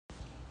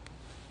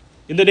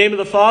In the name of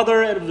the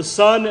Father, and of the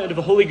Son, and of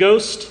the Holy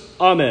Ghost,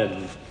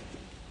 Amen.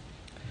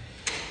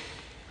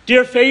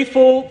 Dear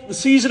faithful, the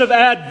season of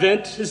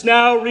Advent has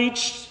now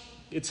reached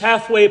its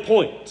halfway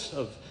point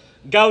of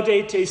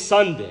Gaudete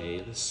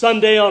Sunday, the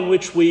Sunday on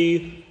which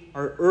we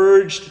are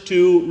urged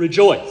to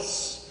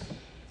rejoice.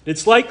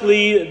 It's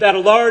likely that a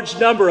large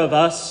number of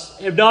us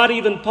have not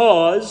even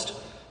paused,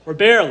 or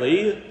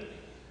barely,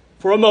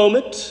 for a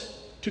moment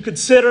to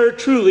consider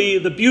truly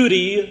the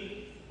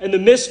beauty and the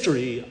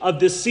mystery of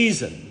this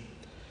season.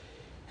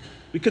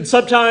 We can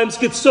sometimes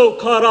get so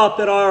caught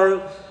up in our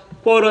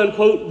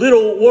quote-unquote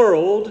little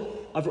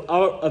world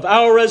of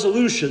our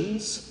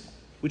resolutions,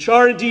 which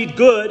are indeed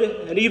good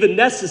and even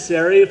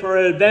necessary for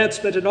our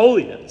advancement in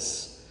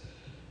holiness.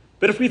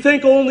 But if we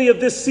think only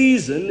of this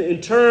season in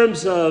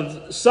terms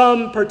of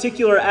some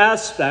particular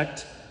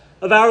aspect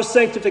of our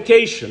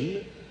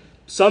sanctification,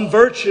 some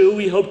virtue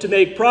we hope to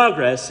make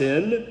progress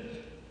in,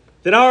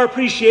 then our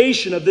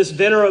appreciation of this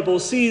venerable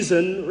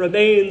season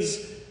remains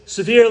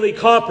severely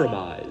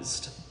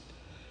compromised.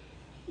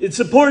 It's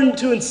important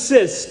to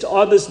insist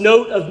on this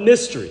note of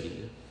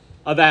mystery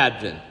of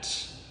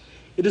Advent.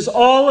 It is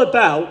all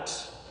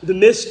about the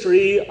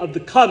mystery of the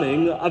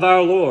coming of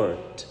our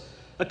Lord,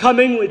 a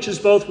coming which is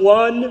both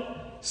one,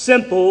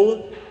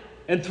 simple,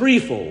 and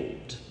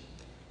threefold.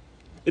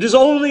 It is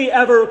only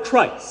ever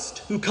Christ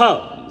who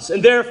comes,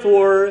 and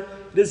therefore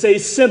it is a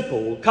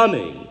simple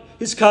coming.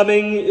 His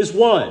coming is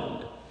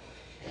one.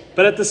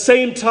 But at the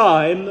same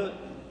time,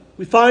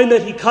 we find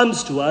that he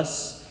comes to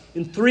us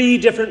in three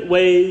different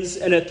ways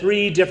and at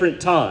three different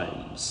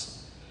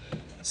times.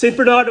 St.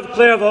 Bernard of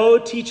Clairvaux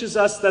teaches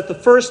us that the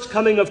first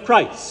coming of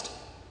Christ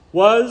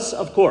was,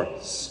 of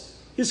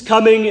course, his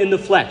coming in the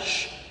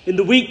flesh, in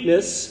the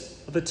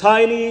weakness of a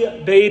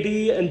tiny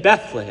baby in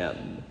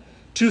Bethlehem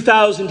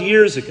 2,000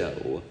 years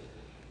ago.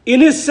 In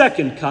his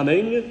second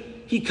coming,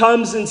 he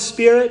comes in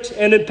spirit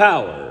and in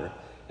power.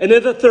 And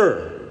in the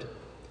third,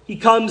 he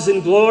comes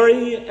in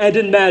glory and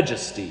in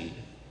majesty.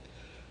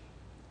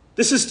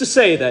 This is to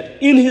say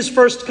that in his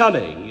first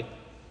coming,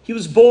 he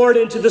was born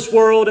into this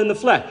world in the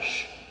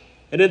flesh.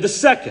 And in the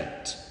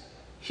second,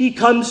 he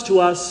comes to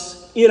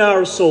us in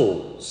our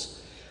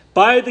souls,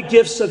 by the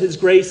gifts of his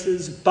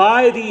graces,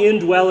 by the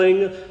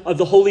indwelling of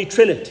the Holy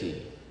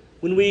Trinity,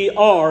 when we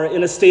are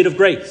in a state of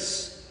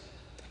grace.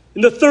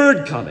 In the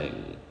third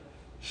coming,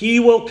 he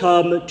will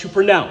come to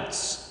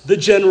pronounce the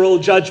general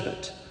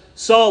judgment,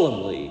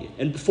 solemnly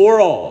and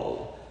before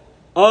all,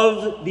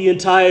 of the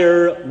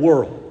entire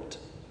world.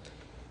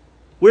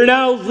 We're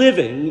now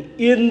living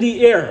in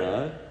the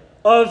era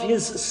of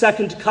his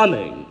second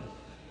coming,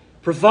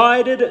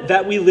 provided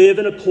that we live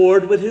in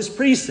accord with his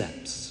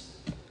precepts.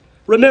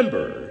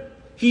 Remember,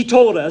 he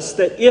told us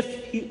that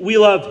if we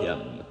love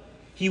him,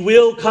 he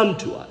will come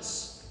to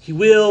us. He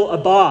will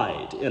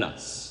abide in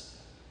us.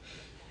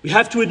 We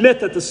have to admit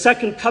that the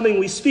second coming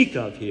we speak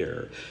of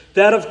here,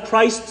 that of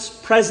Christ's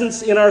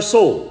presence in our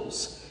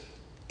souls,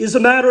 is a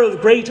matter of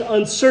great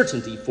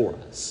uncertainty for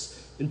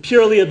us in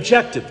purely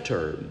objective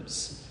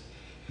terms.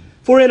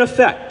 For in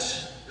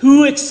effect,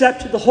 who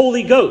except the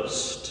Holy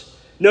Ghost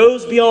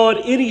knows beyond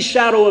any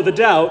shadow of a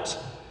doubt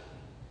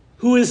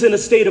who is in a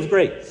state of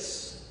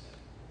grace?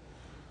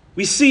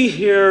 We see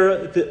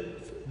here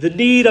the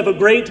need of a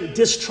great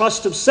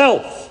distrust of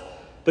self,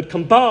 but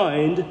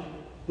combined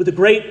with a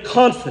great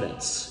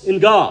confidence in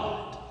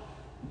God.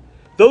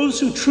 Those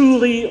who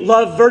truly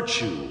love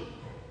virtue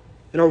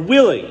and are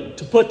willing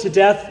to put to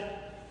death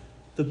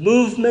the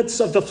movements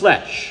of the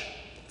flesh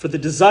for the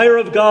desire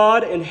of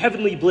God and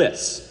heavenly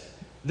bliss,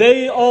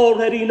 they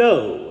already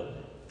know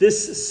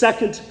this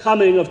second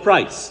coming of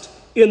Christ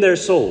in their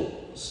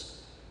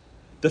souls.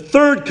 The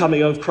third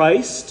coming of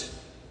Christ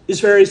is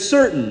very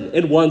certain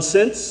in one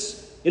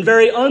sense, and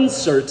very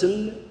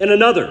uncertain in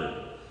another.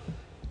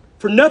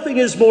 For nothing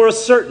is more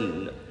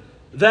certain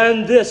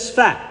than this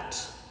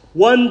fact: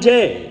 one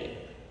day,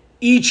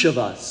 each of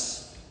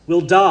us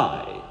will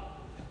die.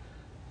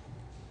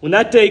 When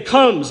that day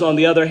comes, on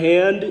the other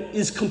hand,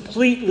 is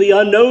completely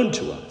unknown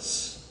to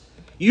us.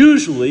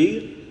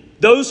 Usually,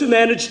 those who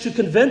manage to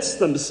convince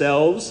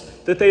themselves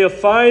that they have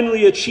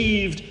finally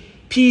achieved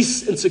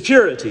peace and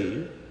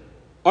security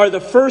are the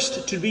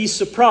first to be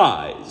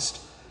surprised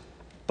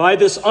by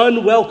this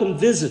unwelcome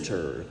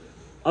visitor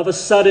of a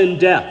sudden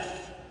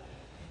death.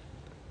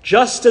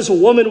 Just as a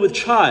woman with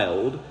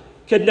child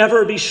can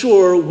never be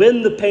sure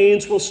when the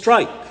pains will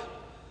strike.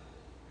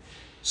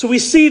 So we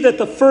see that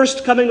the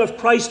first coming of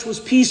Christ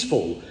was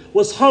peaceful,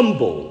 was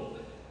humble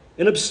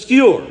and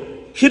obscure,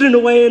 hidden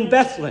away in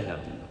Bethlehem.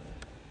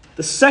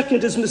 The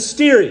second is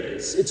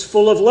mysterious, it's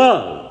full of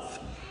love.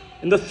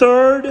 And the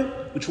third,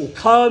 which will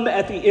come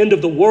at the end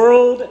of the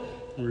world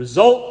and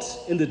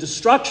result in the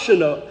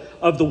destruction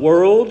of the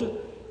world,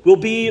 will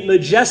be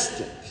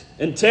majestic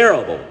and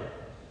terrible.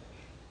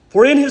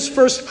 For in his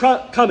first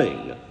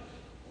coming,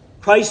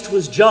 Christ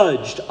was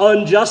judged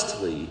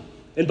unjustly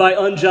and by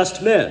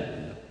unjust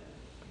men.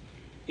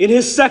 In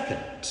his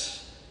second,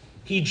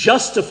 he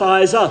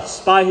justifies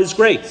us by his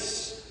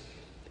grace.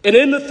 And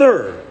in the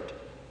third,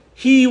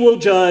 he will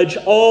judge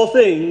all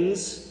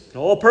things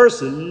and all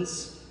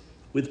persons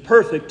with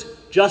perfect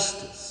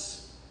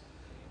justice.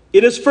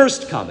 In his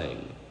first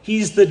coming,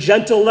 he's the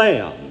gentle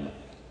lamb.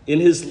 In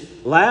his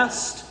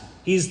last,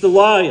 he's the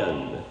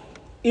lion.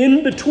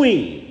 In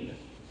between,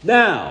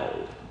 now,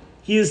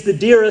 he is the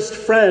dearest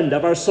friend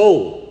of our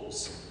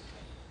souls.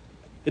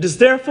 It is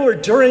therefore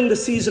during the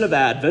season of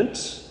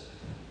Advent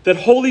that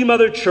Holy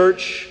Mother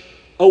Church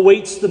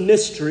awaits the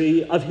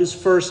mystery of his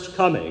first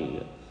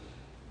coming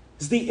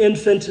as the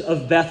infant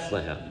of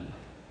Bethlehem.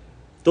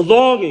 The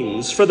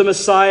longings for the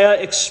Messiah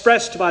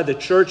expressed by the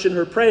Church in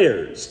her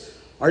prayers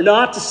are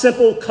not a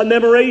simple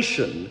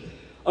commemoration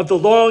of the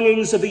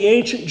longings of the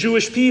ancient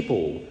Jewish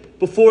people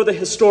before the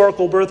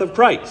historical birth of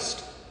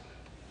Christ.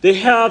 They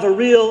have a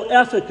real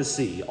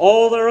efficacy,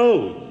 all their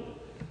own.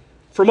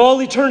 From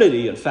all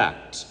eternity, in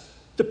fact,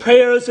 the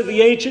prayers of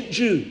the ancient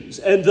Jews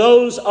and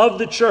those of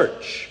the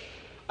Church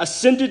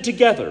ascended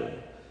together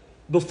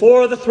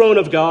before the throne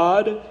of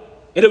God,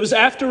 and it was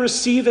after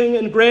receiving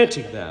and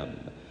granting them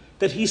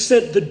that he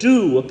sent the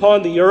dew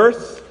upon the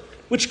earth,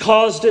 which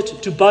caused it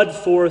to bud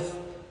forth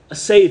a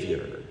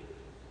Savior.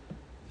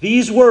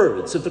 These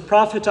words of the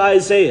prophet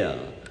Isaiah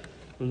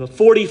from the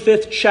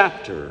 45th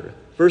chapter,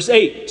 verse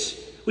 8,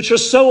 which are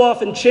so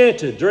often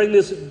chanted during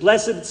this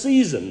blessed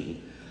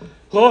season,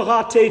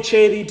 Gaudete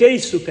celi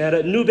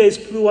desuper nubes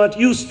pluant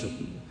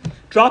justum.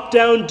 Drop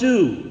down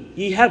dew,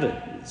 ye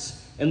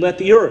heavens, and let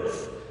the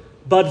earth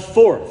bud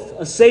forth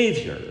a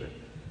Savior.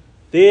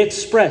 They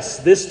express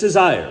this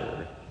desire.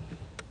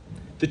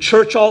 The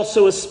Church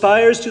also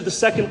aspires to the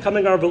second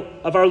coming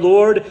of our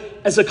Lord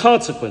as a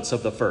consequence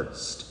of the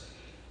first.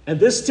 And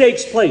this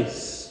takes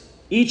place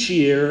each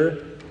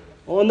year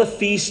on the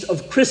feast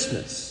of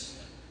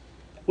Christmas,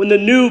 when the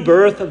new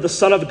birth of the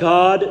Son of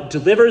God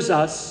delivers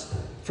us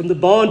from the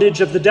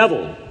bondage of the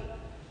devil.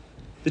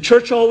 The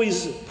Church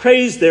always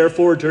prays,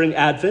 therefore, during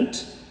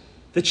Advent,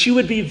 that she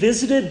would be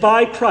visited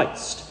by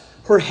Christ,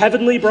 her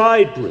heavenly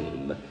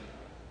bridegroom,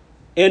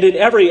 and in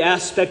every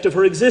aspect of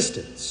her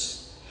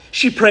existence.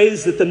 She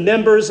prays that the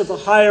members of the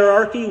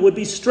hierarchy would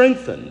be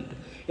strengthened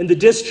in the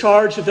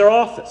discharge of their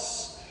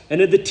office and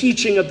in the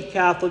teaching of the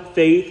Catholic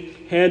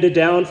faith handed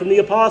down from the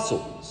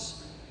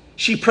apostles.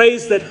 She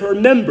prays that her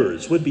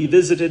members would be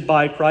visited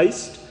by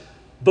Christ,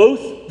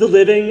 both the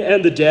living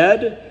and the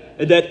dead,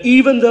 and that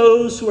even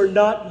those who are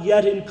not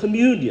yet in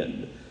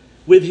communion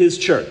with his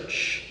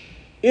church,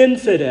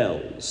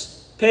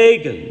 infidels,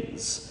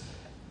 pagans,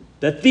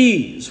 that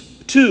these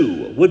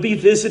too would be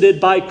visited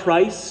by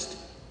Christ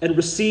and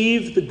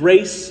receive the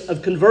grace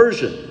of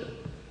conversion.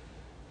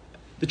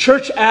 The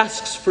Church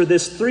asks for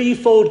this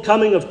threefold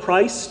coming of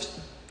Christ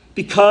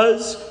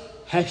because,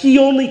 had he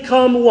only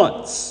come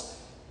once,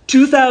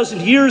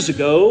 2,000 years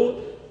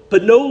ago,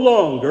 but no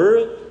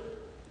longer,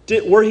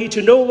 were he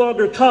to no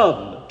longer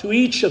come to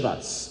each of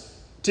us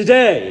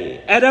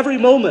today, at every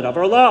moment of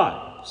our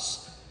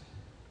lives,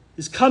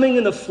 his coming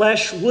in the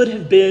flesh would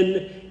have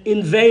been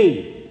in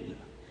vain.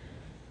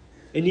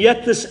 And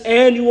yet this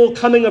annual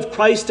coming of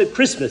Christ at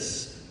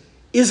Christmas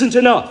isn't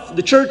enough.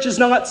 The Church is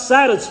not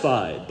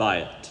satisfied by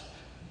it.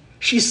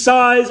 She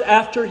sighs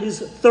after his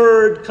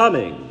third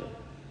coming,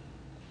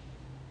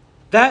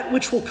 that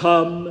which will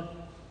come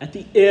at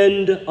the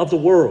end of the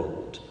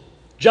world,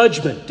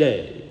 Judgment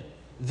Day,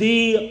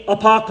 the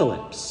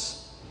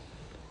apocalypse.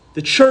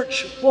 The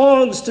Church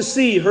longs to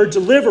see her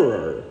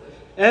deliverer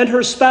and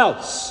her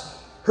spouse,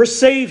 her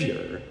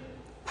Savior,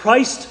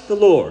 Christ the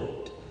Lord,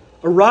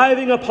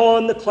 arriving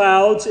upon the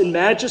clouds in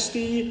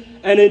majesty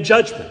and in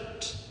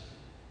judgment.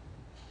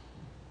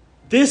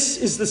 This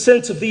is the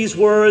sense of these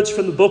words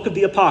from the book of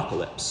the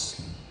Apocalypse.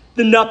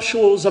 The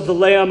nuptials of the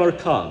Lamb are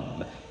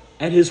come,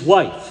 and his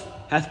wife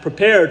hath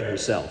prepared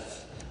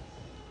herself.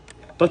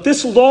 But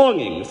this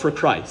longing for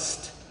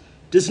Christ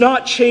does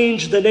not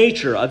change the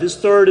nature of his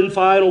third and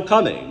final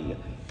coming.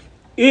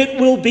 It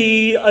will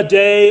be a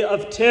day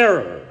of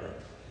terror,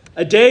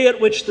 a day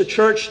at which the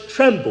Church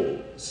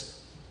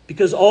trembles,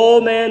 because all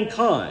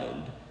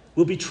mankind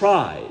will be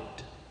tried.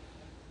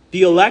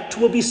 The elect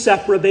will be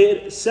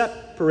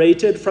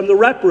separated from the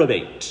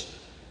reprobate.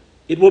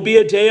 It will be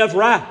a day of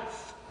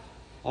wrath,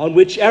 on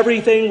which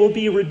everything will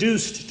be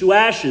reduced to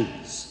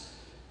ashes.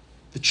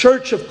 The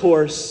Church, of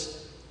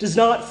course, does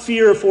not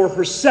fear for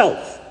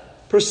herself,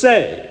 per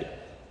se,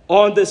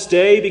 on this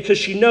day, because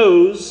she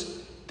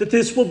knows that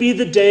this will be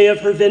the day of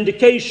her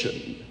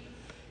vindication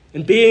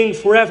and being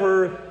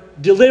forever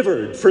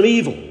delivered from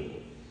evil.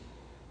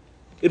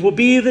 It will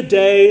be the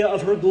day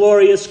of her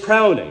glorious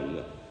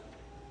crowning.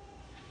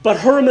 But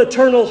her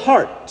maternal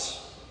heart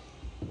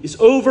is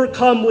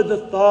overcome with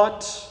the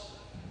thought,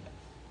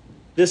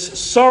 this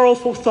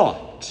sorrowful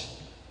thought,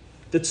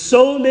 that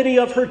so many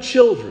of her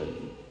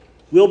children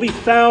will be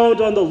found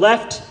on the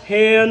left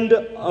hand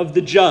of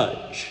the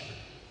judge,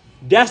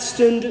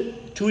 destined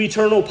to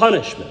eternal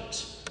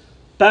punishment,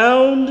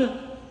 bound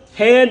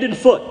hand and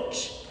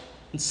foot,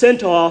 and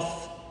sent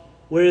off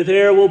where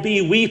there will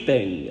be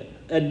weeping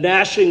and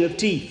gnashing of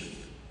teeth.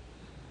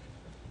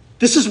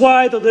 This is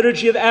why the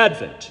liturgy of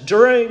Advent,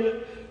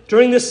 during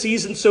this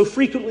season, so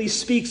frequently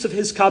speaks of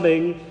his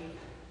coming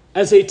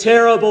as a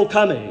terrible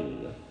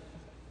coming,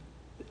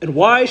 and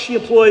why she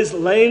employs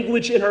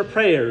language in her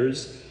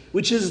prayers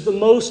which is the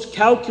most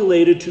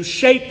calculated to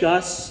shake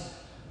us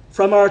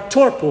from our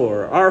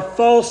torpor, our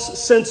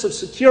false sense of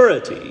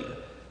security,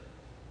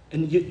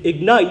 and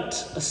ignite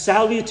a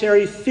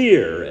salutary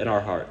fear in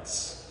our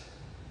hearts.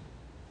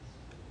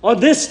 On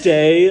this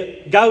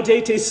day,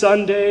 Gaudete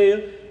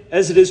Sunday,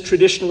 as it is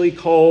traditionally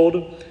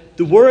called,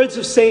 the words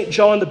of St.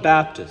 John the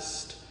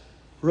Baptist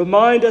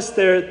remind us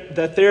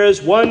that there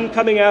is one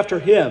coming after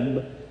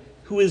him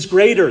who is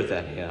greater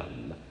than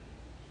him.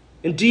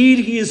 Indeed,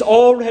 he is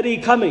already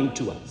coming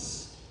to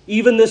us,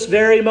 even this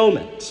very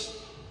moment,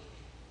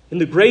 in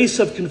the grace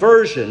of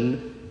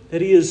conversion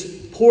that he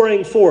is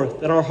pouring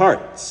forth in our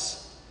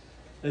hearts.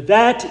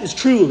 That is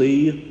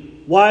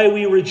truly why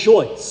we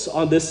rejoice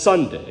on this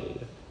Sunday.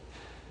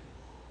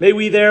 May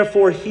we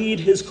therefore heed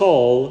his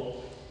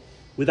call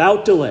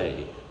without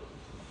delay